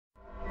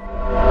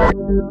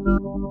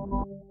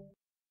Well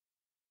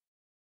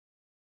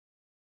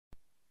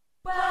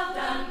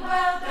done,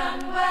 well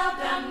done, well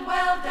done,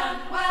 well done,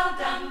 well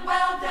done,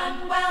 well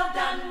done, well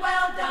done,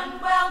 well done,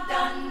 well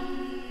done.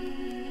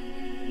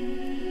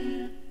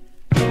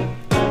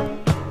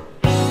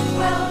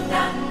 Well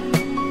done.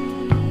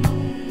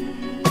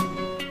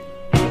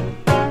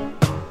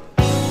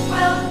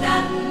 Well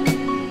done.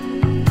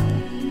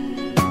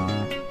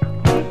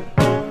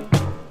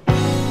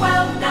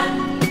 Well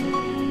done.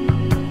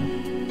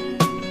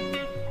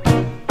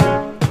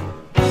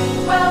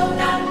 Well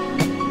done.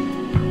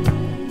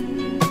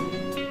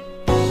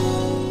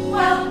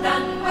 Well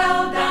done,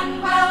 well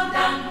done, well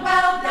done,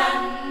 well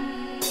done.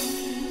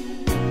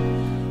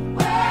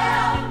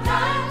 Well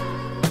done.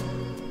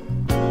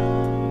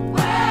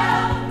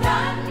 Well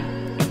done.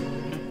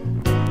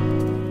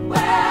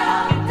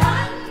 Well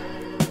done.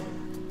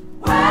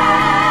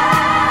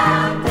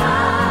 Well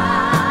done.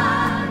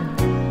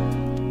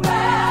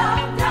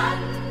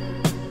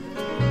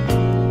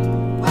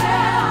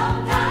 Well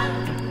done.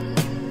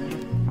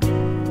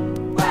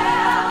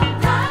 Well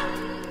done.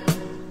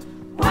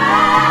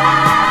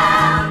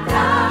 Well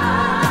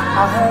done. I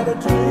had a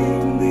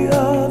dream the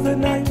other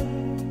night.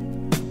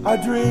 I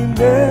dreamed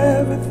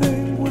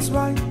everything was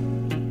right.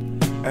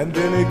 And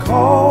then he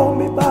called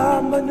me by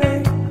my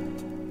name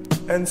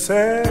and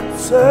said,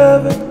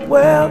 servant,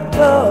 well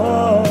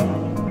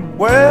done,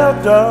 well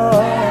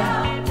done.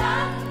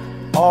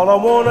 All I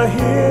want to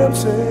hear him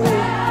say,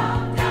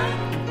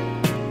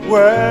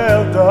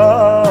 well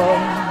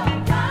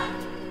done,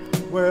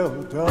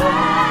 well done.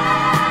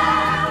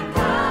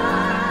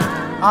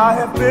 I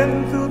have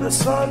been through the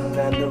sun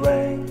and the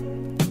rain.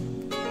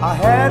 I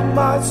had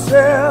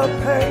myself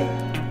pain,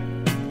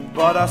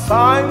 but I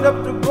signed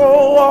up to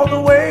go all the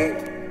way.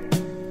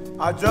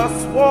 I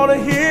just want to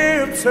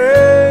hear him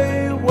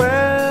say,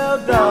 well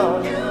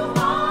done. You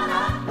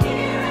wanna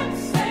hear him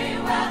say,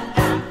 well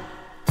done.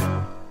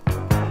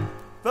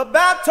 The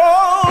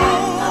battle,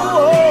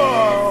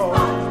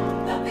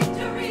 The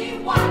victory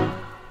won.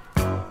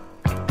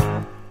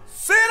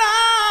 sit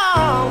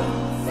down.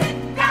 Sit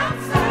down,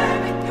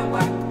 servant, your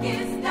work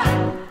is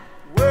done.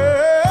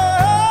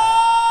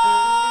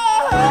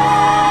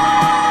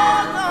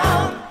 Well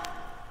done.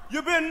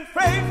 You've been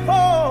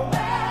faithful.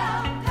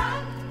 Well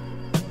done,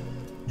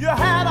 You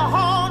had a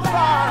hard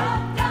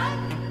fight, well done,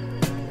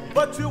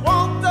 but you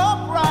walked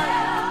upright.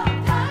 well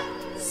done.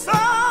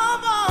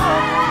 Someone,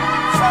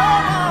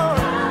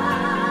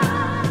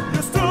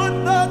 you stood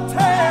the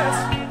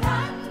test.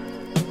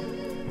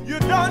 You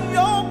done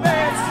your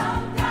best.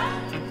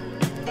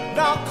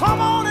 Now come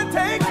on and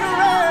take your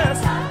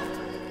rest.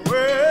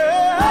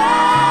 Well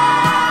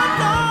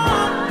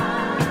done.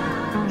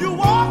 You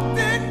walked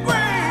in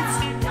grace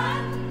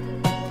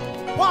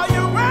while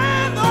you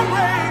ran the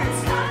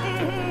race.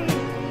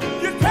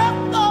 You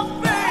kept the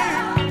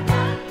faith.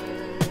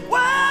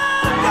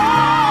 Well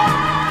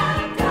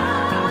done.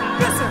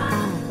 Listen.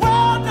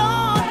 Well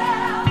done.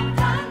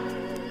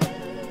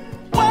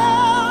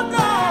 Well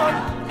done.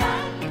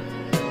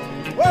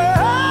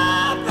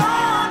 Well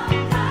done.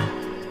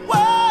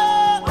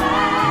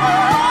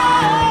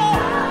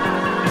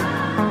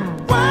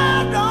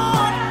 Well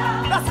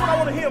done. That's what I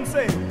want to hear him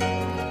say.